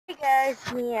guys,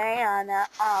 me Ariana,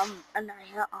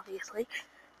 Anaya, obviously,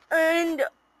 and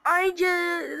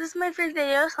this is my first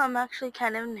video, so I'm actually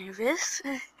kind of nervous.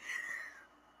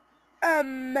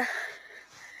 I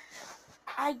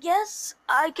guess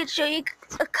I could show you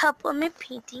a couple of my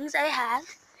paintings I have.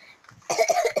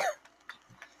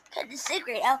 Kind of sick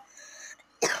right now.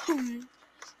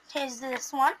 Here's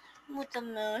this one with the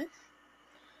moon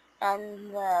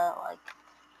and the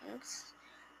things.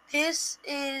 This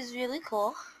is really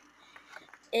cool.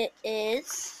 It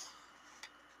is,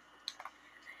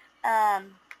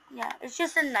 yeah, it's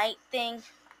just a night thing,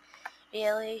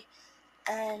 really.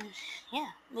 And yeah,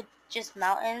 with just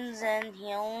mountains and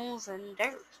hills and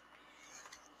dirt.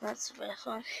 That's the best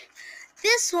one.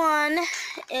 This one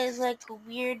is like a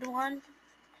weird one.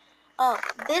 Oh,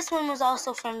 this one was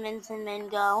also from Vincent Van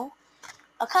Gogh.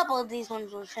 A couple of these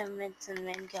ones were from Vincent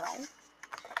Van Gogh.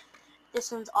 This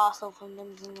one's also from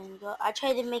Vincent Van Gogh. I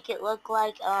tried to make it look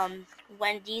like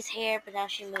Wendy's hair, but now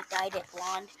she dyed it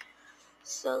blonde.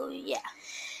 So yeah.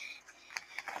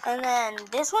 And then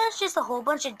this one's just a whole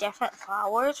bunch of different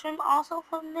flowers from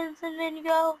Vincent Van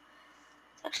Gogh.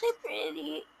 It's actually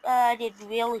pretty. I did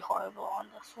really horrible on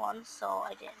this one, so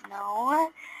I didn't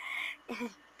know.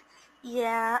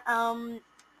 Yeah.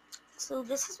 So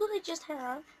this is what I just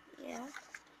have. Yeah.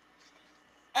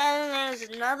 And there's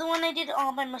another one I did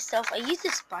all by myself. I used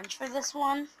a sponge for this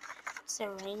one. It's a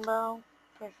rainbow.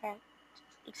 Perfect.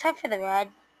 Except for the red.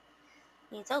 I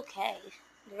mean, it's okay.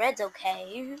 The red's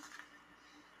okay.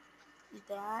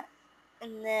 That.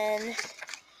 And then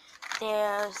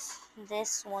there's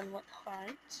this one with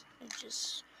hearts. It's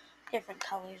just different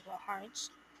colors with hearts.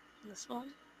 This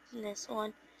one, and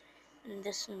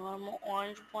this normal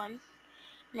orange one.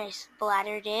 And I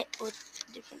splattered it with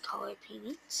different color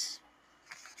paints.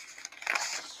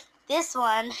 This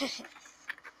one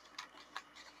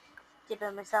did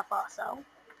by myself also.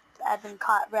 I've been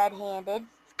caught red-handed.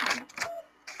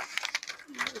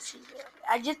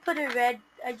 I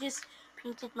just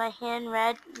painted my hand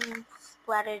red and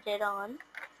splattered it on.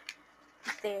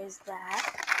 There's that.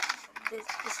 This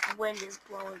wind is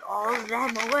blowing all of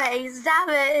them away. Stop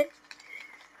it!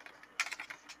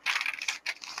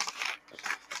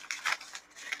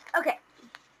 Okay.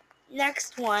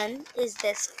 Next one is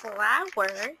this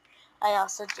flower I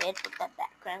also did with that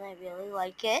background. I really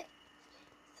like it.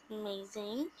 It's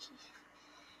amazing.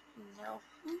 No,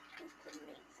 it's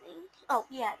amazing. Oh,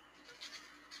 yeah.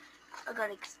 I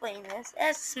gotta explain this.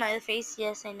 That's a smiley face.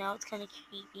 Yes, I know it's kind of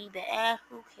creepy, but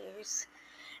who cares?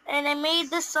 And I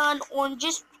made the sun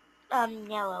orangish,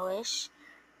 yellowish.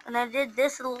 And I did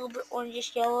this a little bit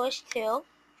orangish yellowish too. You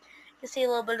can see a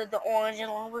little bit of the orange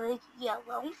and a little bit of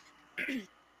yellow.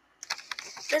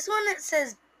 This one, it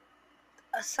says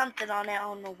something on it. I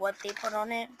don't know what they put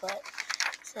on it, but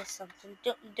it says something.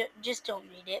 Just don't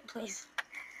read it, please.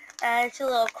 It's a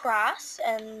little cross,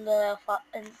 and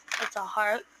it's a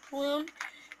heart balloon,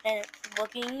 and it's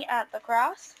looking at the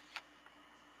cross.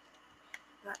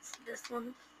 That's this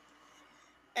one.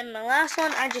 And my last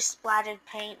one, I just splattered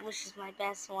paint, which is my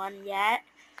best one yet.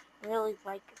 I really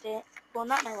liked it. Well,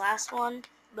 not my last one,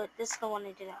 but this is the one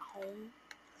I did at home.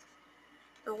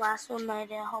 The last one I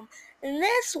did at home. And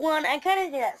this one, I kind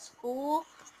of did at school.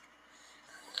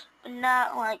 But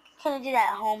not kind of did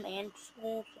at home and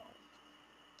school. So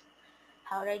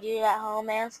how did I do it at home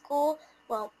and school?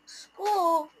 Well,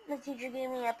 school, the teacher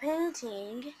gave me a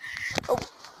painting. Oh,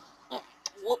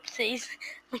 whoopsies.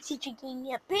 My teacher gave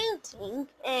me a painting,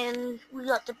 and we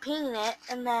got to paint it,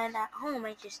 and then at home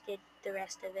I just did the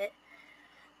rest of it.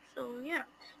 So, yeah.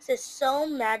 It says, so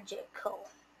magical.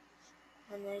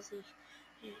 And there's a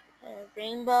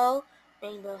rainbow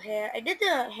hair. I did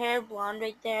the hair blonde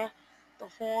right there, the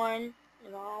horn,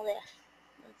 and all that.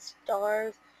 And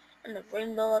stars, and the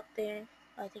rainbow up there.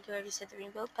 I think I already said the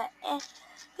rainbow, but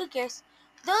who cares?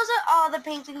 Those are all the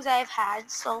paintings I've had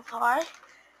so far.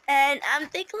 And I'm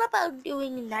thinking about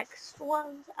doing next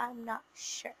ones. I'm not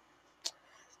sure.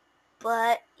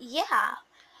 But yeah,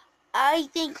 I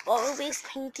think all of these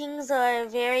paintings are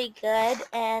very good.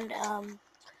 And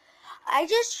I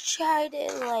just try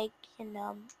to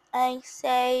I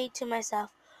say to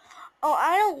myself, oh,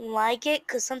 I don't like it,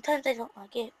 because sometimes I don't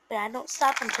like it, but I don't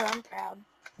stop until I'm proud.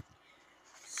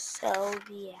 So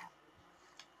yeah,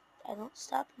 I don't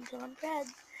stop until I'm proud.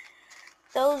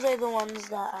 Those are the ones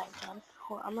that I've done.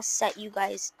 Well, I'm gonna set you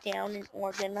guys down and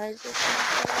organize this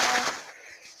one.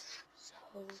 So,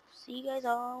 see you guys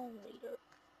all later.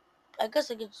 I guess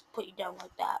I could just put you down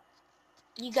like that.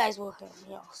 You guys will hear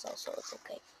me also, so it's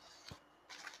okay.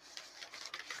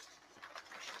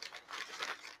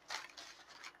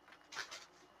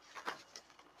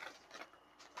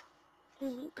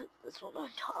 Let me put this one on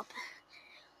top.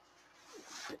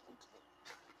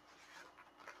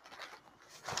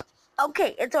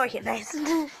 Okay, it's organized.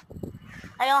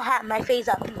 I don't have my face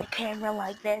up in the camera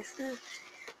like this.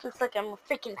 Looks like I'm a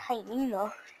freaking hyena.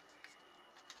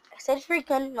 I said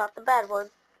freaking, not the bad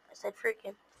word. I said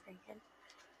freaking. Freaking.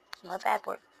 It's not a bad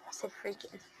word. I said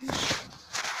freaking.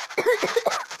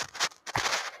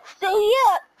 So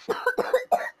yeah.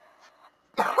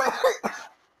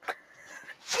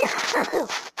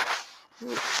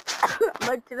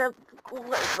 I'm gonna have to cool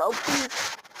myself,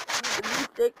 please. The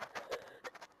music.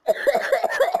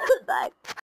 Bye.